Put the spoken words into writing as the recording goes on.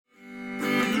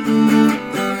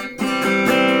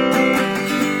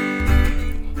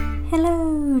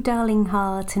darling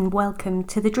heart, and welcome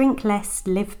to the Drink Less,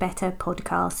 Live Better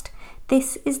podcast.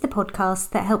 This is the podcast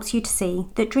that helps you to see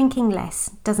that drinking less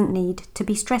doesn't need to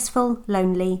be stressful,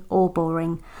 lonely, or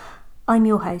boring. I'm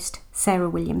your host, Sarah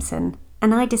Williamson,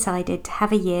 and I decided to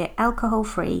have a year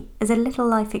alcohol-free as a little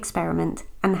life experiment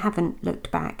and haven't looked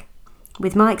back.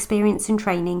 With my experience and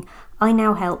training, I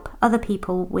now help other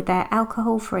people with their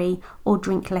alcohol-free or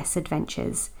drink less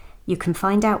adventures. You can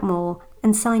find out more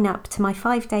and sign up to my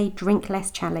 5-day Drink Less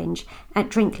challenge at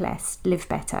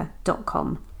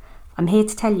drinklesslivebetter.com. I'm here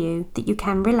to tell you that you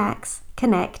can relax,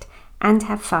 connect, and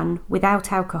have fun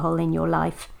without alcohol in your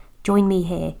life. Join me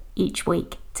here each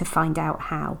week to find out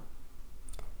how.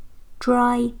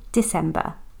 Dry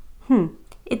December.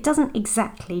 It doesn't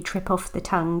exactly trip off the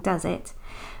tongue, does it?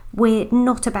 We're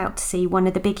not about to see one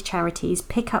of the big charities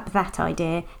pick up that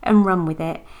idea and run with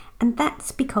it, and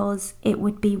that's because it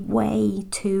would be way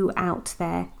too out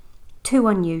there, too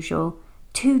unusual,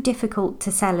 too difficult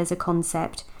to sell as a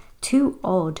concept, too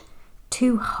odd,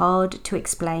 too hard to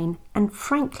explain, and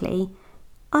frankly,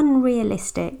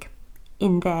 unrealistic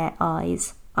in their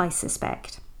eyes, I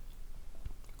suspect.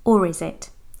 Or is it?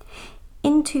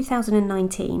 In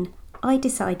 2019, I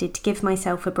decided to give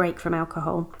myself a break from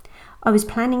alcohol. I was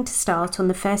planning to start on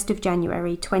the 1st of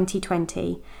January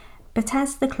 2020, but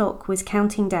as the clock was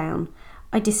counting down,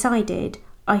 I decided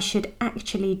I should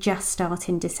actually just start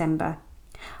in December.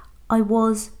 I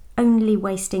was only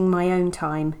wasting my own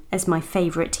time, as my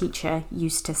favourite teacher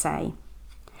used to say.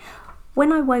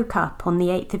 When I woke up on the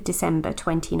 8th of December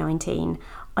 2019,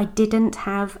 I didn't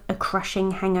have a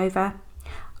crushing hangover.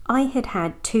 I had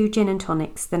had 2 gin and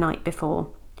tonics the night before.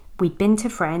 We'd been to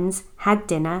friends, had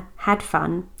dinner, had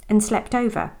fun, and slept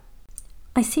over.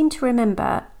 I seem to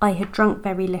remember I had drunk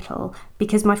very little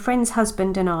because my friend's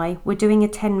husband and I were doing a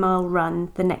 10-mile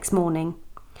run the next morning.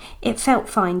 It felt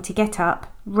fine to get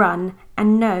up, run,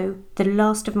 and know the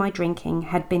last of my drinking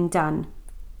had been done,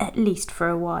 at least for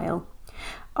a while.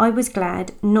 I was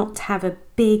glad not to have a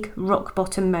big rock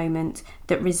bottom moment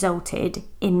that resulted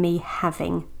in me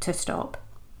having to stop.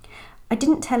 I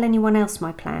didn't tell anyone else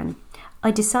my plan.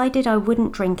 I decided I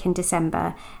wouldn't drink in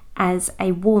December as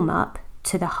a warm-up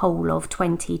to the whole of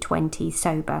 2020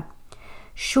 sober.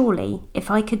 Surely, if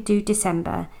I could do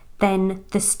December, then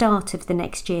the start of the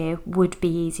next year would be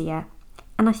easier.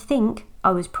 And I think I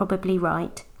was probably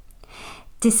right.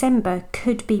 December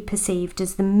could be perceived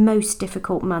as the most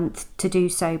difficult month to do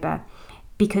sober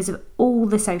because of all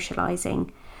the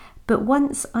socialising. But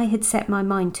once I had set my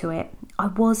mind to it, I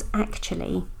was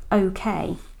actually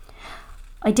okay.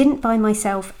 I didn't buy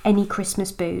myself any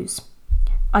Christmas booze.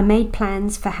 I made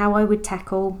plans for how I would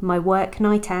tackle my work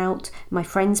night out, my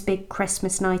friend's big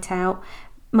Christmas night out,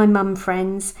 my mum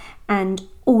friends, and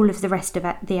all of the rest of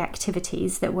the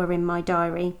activities that were in my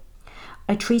diary.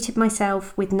 I treated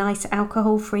myself with nice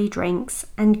alcohol-free drinks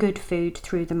and good food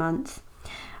through the month.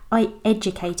 I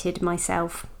educated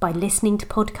myself by listening to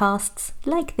podcasts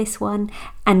like this one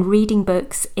and reading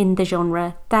books in the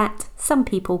genre that some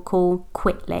people call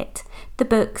quit lit, the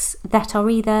books that are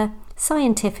either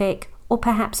scientific or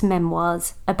perhaps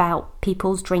memoirs about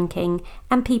people's drinking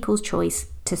and people's choice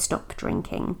to stop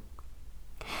drinking.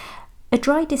 A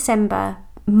dry December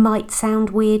might sound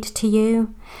weird to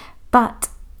you, but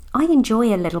I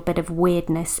enjoy a little bit of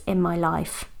weirdness in my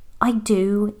life. I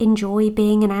do enjoy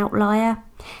being an outlier,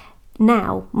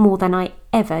 now more than I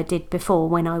ever did before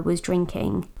when I was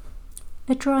drinking.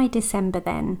 A dry December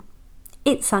then.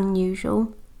 It's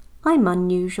unusual. I'm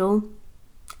unusual.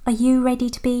 Are you ready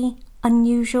to be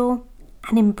unusual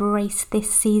and embrace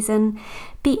this season?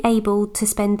 Be able to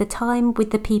spend the time with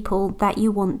the people that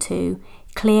you want to,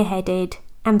 clear-headed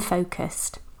and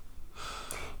focused.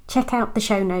 Check out the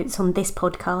show notes on this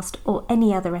podcast or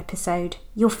any other episode.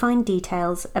 You'll find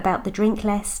details about the Drink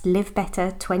Less, Live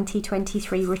Better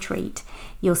 2023 retreat.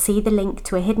 You'll see the link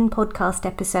to a hidden podcast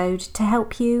episode to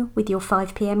help you with your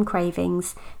 5 p.m.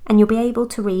 cravings, and you'll be able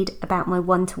to read about my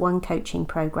one-to-one coaching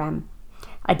program.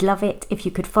 I'd love it if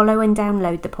you could follow and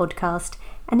download the podcast,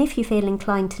 and if you feel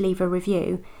inclined to leave a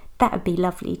review, that would be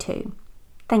lovely too.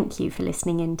 Thank you for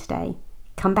listening in today.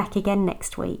 Come back again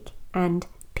next week, and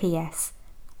P.S.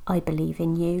 I believe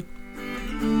in you.